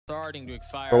starting to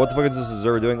expire. Bro, what the fuck is this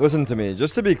observer doing? Listen to me.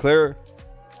 Just to be clear,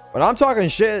 when I'm talking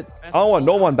shit, I don't want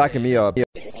no one backing me up.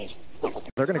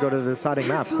 They're going to go to the deciding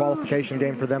map. Qualification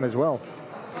game for them as well.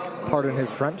 Pardon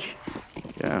his French.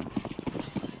 Yeah.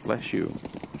 Bless you.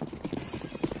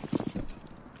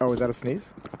 Oh, is that a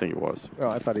sneeze? I think it was. Oh,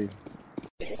 I thought he...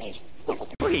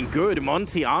 Looking good.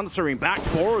 Monty answering back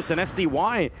for us and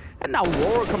SDY. And now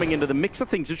Roar coming into the mix of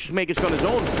things. It's just Magisk on his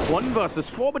own. 1 versus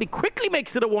 4, but he quickly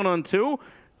makes it a 1-on-2.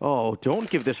 Oh, don't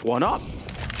give this one up.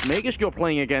 Magisk you're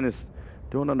playing against.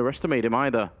 Don't underestimate him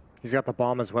either. He's got the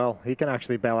bomb as well. He can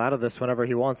actually bail out of this whenever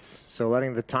he wants. So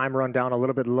letting the time run down a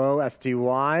little bit low.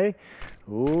 SDY.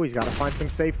 Ooh, he's got to find some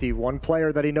safety. One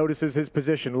player that he notices his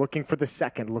position. Looking for the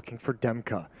second. Looking for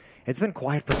Demka. It's been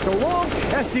quiet for so long.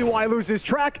 SDY loses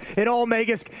track. And all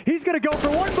Magisk. He's going to go for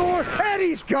one more. And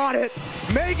he's got it.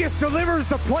 Magisk delivers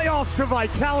the playoffs to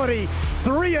Vitality.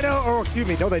 3-0. Oh, excuse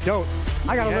me. No, they don't.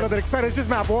 I got a little bit excited. It's just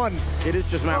map 1. It is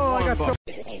just map 1. I got so...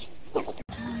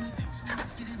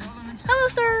 Hello,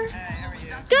 sir. How are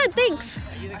you? Good, thanks.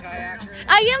 Are you the kayaker?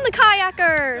 I am the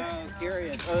kayaker. So I'm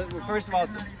curious. First of all,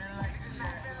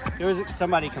 there was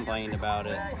somebody complained about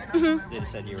it. They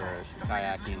just said you were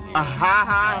kayaking here.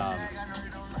 I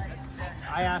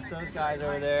asked those guys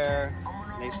over there.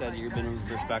 They said you've been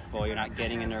respectful. You're not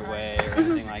getting in their way or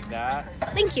anything like that.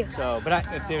 Thank you. So, but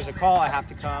if there's a call, I have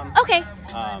to come. Okay.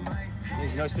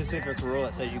 There's no specific rule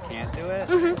that says you can't do it,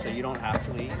 so you don't have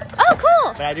to leave. Oh,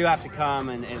 cool. But I do have to come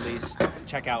and at least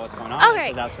check out what's going on. All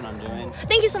right. So that's what I'm doing.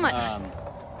 Thank you so much.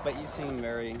 But you seem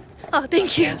very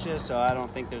thank you. conscious, so I don't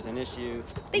think there's an issue.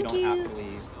 Thank you don't you. have to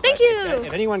leave. Thank But you.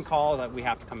 If anyone calls, we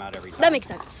have to come out every time. That makes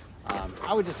sense.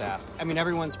 I would just ask. I mean,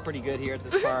 everyone's pretty good here at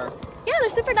this park. Yeah, they're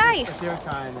super If nice. you're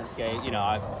trying to skate, you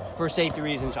know, for safety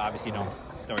reasons, obviously don't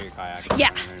throw your kayak. Yeah,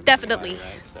 around or anything definitely.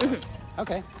 like that, right? So,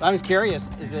 okay. I was curious.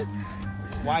 Is it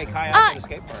why kayak at a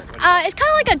skate park? It's kind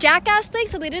of like a Jackass thing,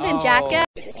 so they did it in Jackass.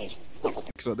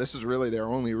 So this is really their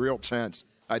only real chance,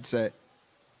 I'd say,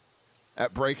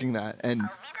 at breaking that and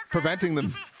preventing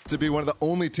them to be one of the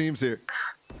only teams here.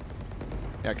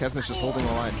 Yeah, Kesnet's just holding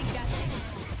the line.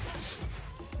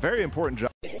 Very important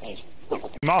job.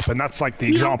 Up, and that's like the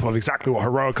example of exactly what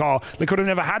Heroic are. They could have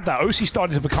never had that. OC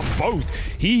started to become both.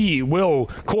 He will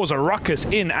cause a ruckus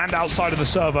in and outside of the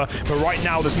server, but right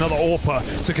now there's another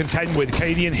AWPer to contend with.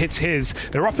 Cadian hits his.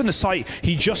 They're up in the site.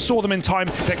 He just saw them in time.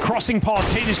 They're crossing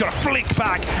past. Cadian's got a flick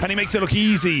back, and he makes it look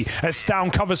easy as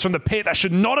Stown covers from the pit. That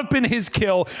should not have been his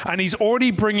kill, and he's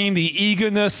already bringing the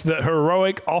eagerness that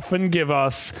Heroic often give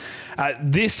us.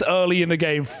 This early in the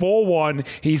game, 4-1,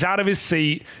 he's out of his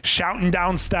seat, shouting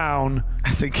down Stown. I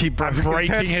think he broke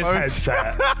breaking his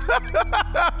headset.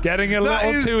 Getting a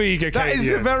little too eager, Cadian. That is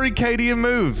a very Cadian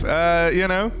move, you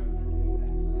know?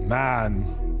 Man.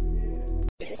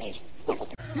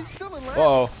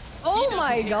 Uh-oh. Oh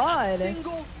my god.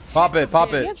 Pop it,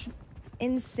 pop it. That's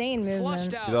insane movement.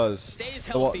 He does.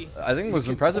 Well, I think what's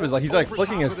impressive is like he's like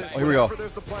flicking his. Oh, here we go.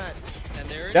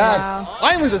 Yes! Wow.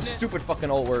 Finally, this stupid fucking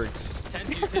ult works.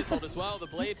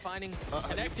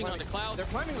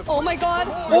 Oh my god.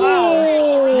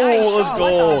 Oh, Nice let's shot.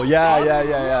 go.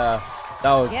 Yeah.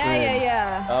 That was clean.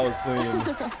 Yeah. That was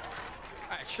clean.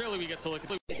 Surely we get to look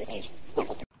at.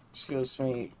 Excuse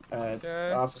me,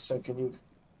 officer, can you...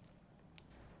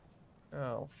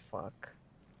 Oh, fuck.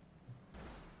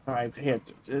 Alright, here,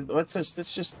 let's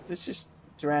just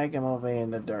drag him over in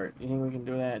the dirt. You think we can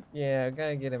do that? Yeah, I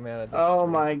gotta get him out of this. Oh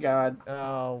my god.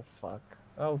 Oh, fuck.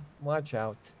 Oh, watch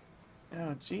out.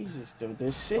 Oh, Jesus, dude.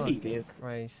 They're city. Fucking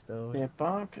Christ, dude. They're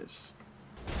bonkers.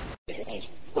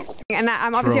 And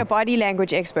I'm obviously a body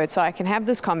language expert, so I can have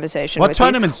this conversation. What with you.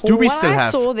 tournaments do we What still I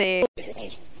have? saw there.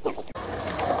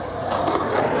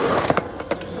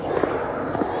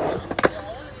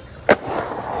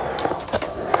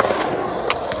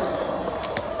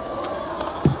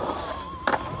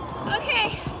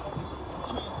 Okay.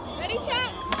 Ready,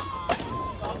 chat?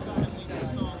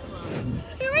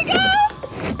 Here we go.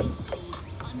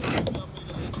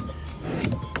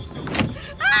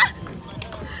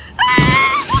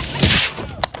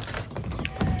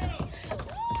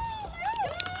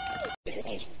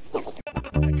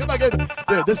 Come on,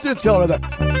 dude, this dude's killer right there.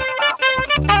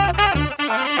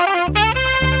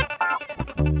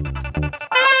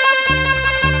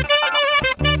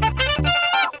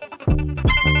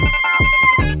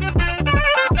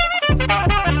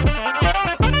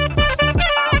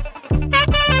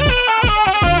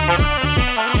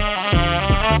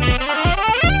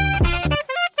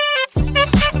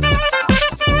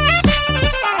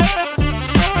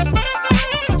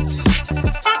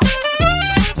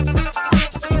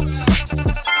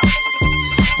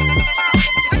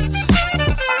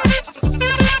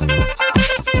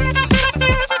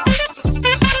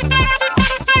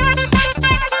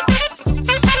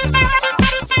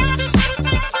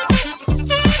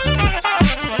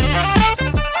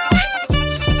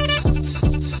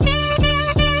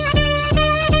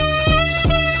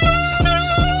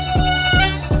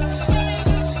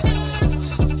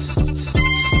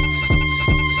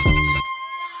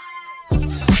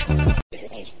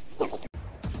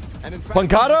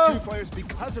 Pancada? Two players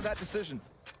because of that decision.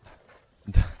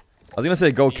 I was gonna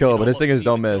say go kill, but his thing is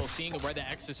don't miss. Seeing where the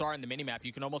X's are in the minimap,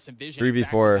 you can almost envision 3v4.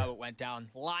 exactly how it went down.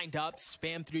 Lined up,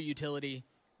 spam through utility.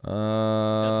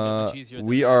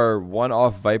 We are one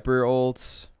off Viper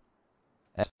ults.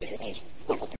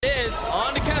 Is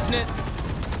on to Kesnet.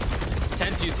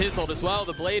 Tense used his ult as well.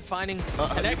 The blade finding,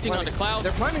 connecting onto Cloud.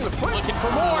 They're planning the flick. Looking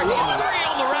for more. He's 3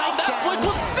 on the round. That flick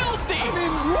was filthy. I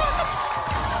mean, what?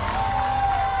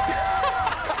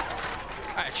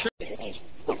 All right, sure.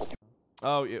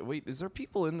 Oh, yeah, wait, is there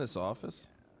people in this office?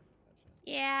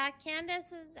 Yeah,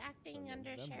 Candace is acting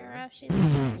under sheriff. She's.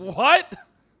 What?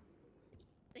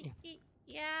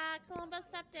 Yeah, Columbus,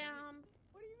 step down.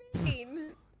 What do you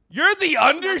mean? You're the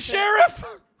under sheriff?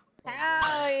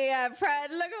 Hell yeah, Fred.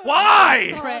 Look at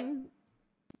Why? Fred.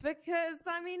 Because,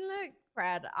 I mean, look,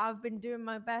 Fred, I've been doing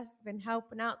my best. I've been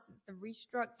helping out since the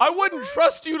restructure. I wouldn't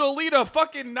trust you to lead a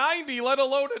fucking 90, let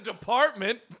alone a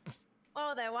department.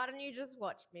 Oh, then why don't you just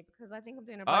watch me? Because I think I'm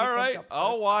doing a All pretty right, good job.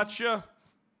 I'll watch you. All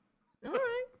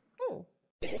right, cool.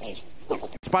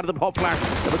 Spotted the pop flash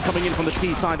that was coming in from the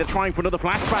T side. They're trying for another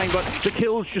flashbang, but the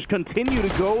kills just continue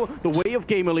to go the way of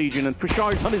Gamer Legion. And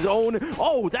Fishard's on his own.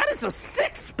 Oh, that is a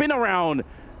sick spin around.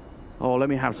 Oh, let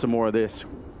me have some more of this.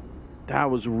 That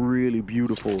was really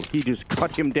beautiful. He just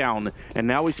cut him down, and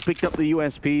now he's picked up the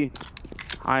USP.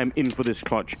 I am in for this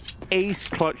clutch. Ace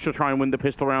clutch to try and win the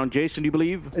pistol round. Jason, do you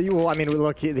believe? Well, I mean,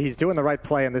 look, he's doing the right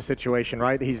play in this situation,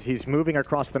 right? He's moving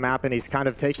across the map, and he's kind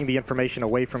of taking the information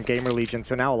away from Gamer Legion.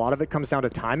 So now a lot of it comes down to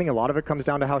timing. A lot of it comes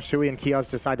down to how Shui and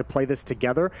Kiaz decide to play this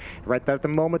together. Right there at the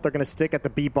moment, they're going to stick at the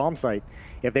B bomb site.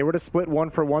 If they were to split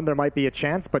 1-for-1, there might be a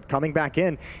chance, but coming back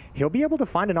in, he'll be able to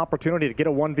find an opportunity to get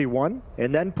a 1v1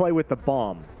 and then play with the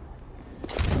bomb.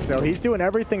 So he's doing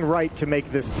everything right to make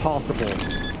this possible.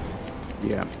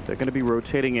 Yeah, they're going to be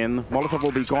rotating in. Molotov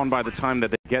will be gone by the time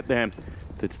that they get there.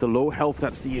 It's the low health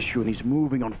that's the issue, and he's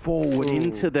moving on forward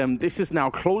into them. This is now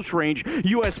close range.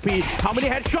 USP, how many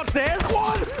headshots? There's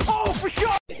one! Oh, for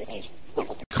sure!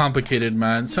 Complicated,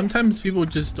 man. Sometimes people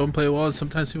just don't play well, and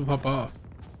sometimes people pop off.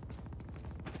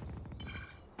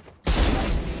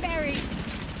 Barry.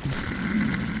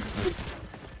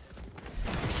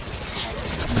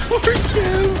 Poor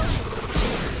you!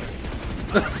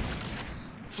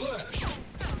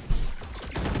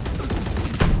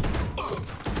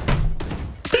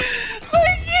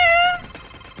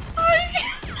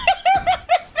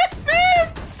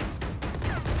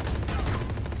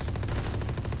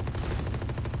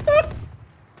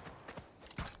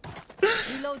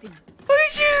 Reloading. I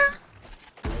can't.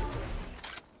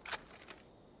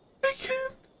 I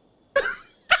can't.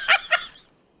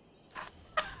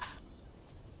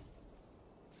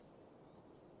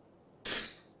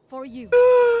 For you.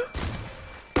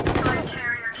 Last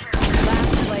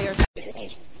player.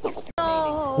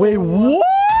 Oh. Wait, what?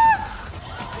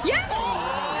 Yeah.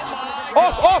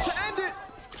 Off!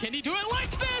 Can he do it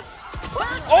like this?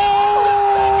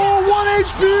 Oh! 1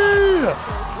 HP!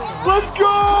 Let's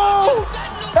go!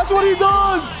 That's what he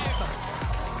does!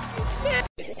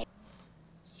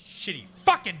 Shitty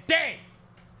fucking day!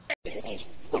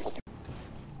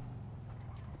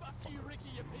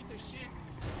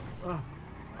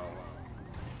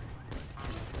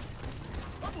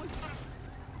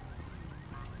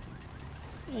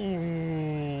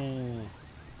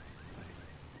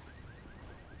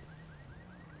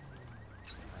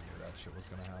 That shit was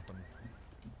gonna happen.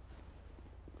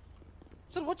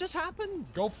 So what just happened?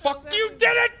 Go fuck you!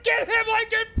 Didn't get him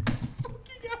like it!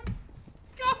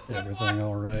 Everything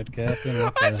all right,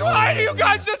 Captain? That's why do you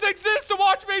guys just exist to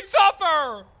watch me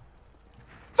suffer?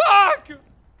 Fuck!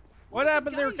 What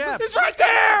happened there, Cap? He's right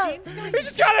there! He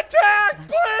just got attacked!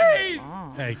 Please!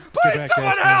 Hey, Please,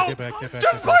 someone help!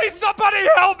 Just please, somebody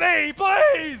help me!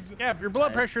 Please! Cap, your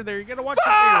blood pressure there. You gotta watch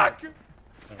Fuck! your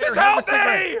Just Here, help have a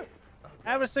me! cigarette.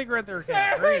 Have a cigarette there,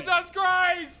 Cap. Great. Jesus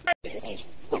Christ!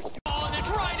 Oh, and it's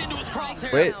right into his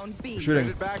crosshair. Wait,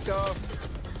 shooting.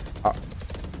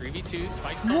 3v2,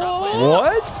 Spike's still not playing.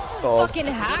 What? Fucking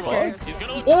hacker. He's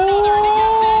gonna look Oh!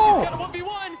 for another and he gets it. He's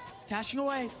got a 1v1. Dashing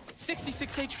away.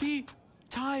 66 HP.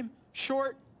 Time.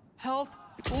 Short. Health.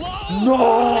 Low.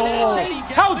 No!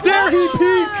 How dare he peek?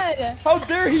 God. How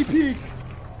dare he peek?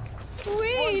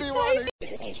 Sweet. Tyson.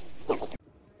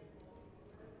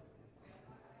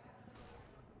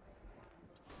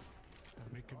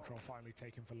 Mid control finally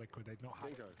taken for Liquid. They've not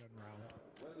had a gun round.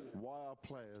 Why are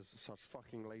players such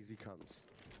fucking lazy cunts?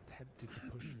 Tempted to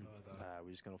push further.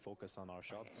 We're just gonna focus on our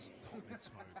shots. Mid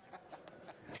smoke.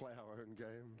 Play our own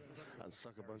game and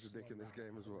suck a bunch of dick in this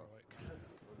game as well.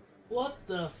 What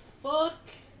the fuck?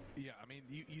 Yeah, I mean,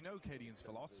 you know Cadian's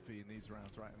philosophy in these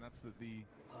rounds, right? And that's that the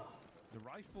The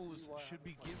rifles should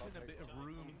be given a bit of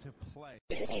room to play.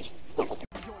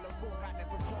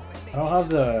 I don't have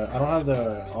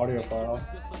the audio file.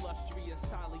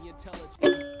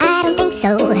 I don't think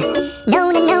so. No,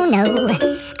 no, no, no.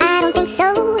 I don't think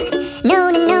so. No,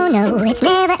 no, no, no. It's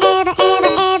never, ever,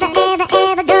 ever, ever, ever,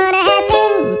 ever gonna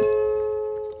happen.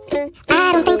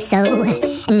 I don't think so.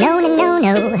 No, no, no,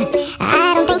 no.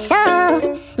 I don't think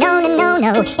so. No, no, no,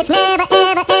 no. It's never,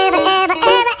 ever, ever, ever,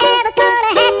 ever, ever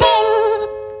gonna happen.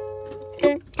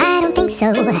 I don't think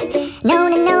so. No,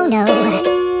 no, no, no.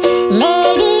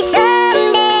 Maybe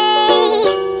someday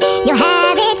you'll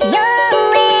have it your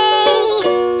way.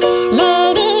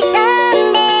 Maybe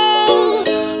someday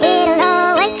it'll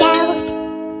all work out.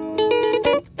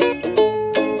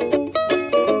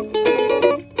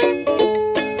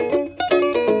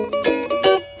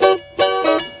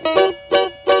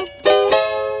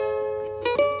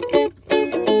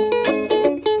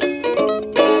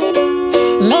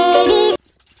 Maybe.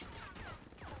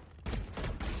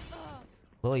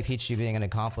 Lily Pichu being an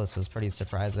accomplice was pretty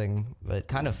surprising, but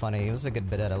kind of funny. It was a good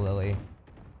bit out of Lily.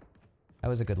 That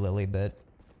was a good Lily bit.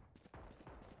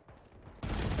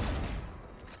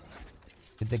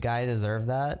 Did the guy deserve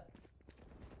that?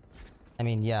 I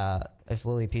mean, yeah, if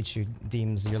Lily Pichu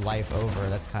deems your life over,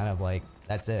 that's kind of like,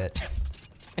 that's it.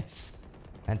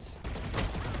 That's...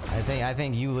 I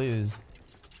think you lose.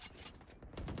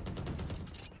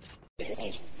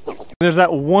 There's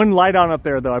that one light on up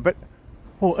there, though. I bet.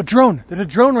 Oh, a drone. There's a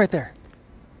drone right there.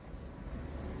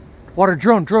 Water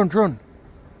drone.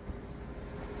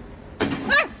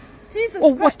 Ah! Jesus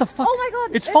Oh, Christ. what the fuck? Oh my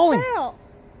god. It's it falling. Fell.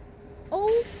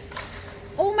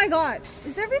 Oh my god.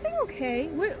 Is everything okay?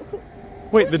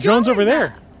 Wait, the drone's over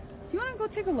there. Do you want to go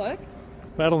take a look?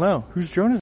 I don't know. Whose drone is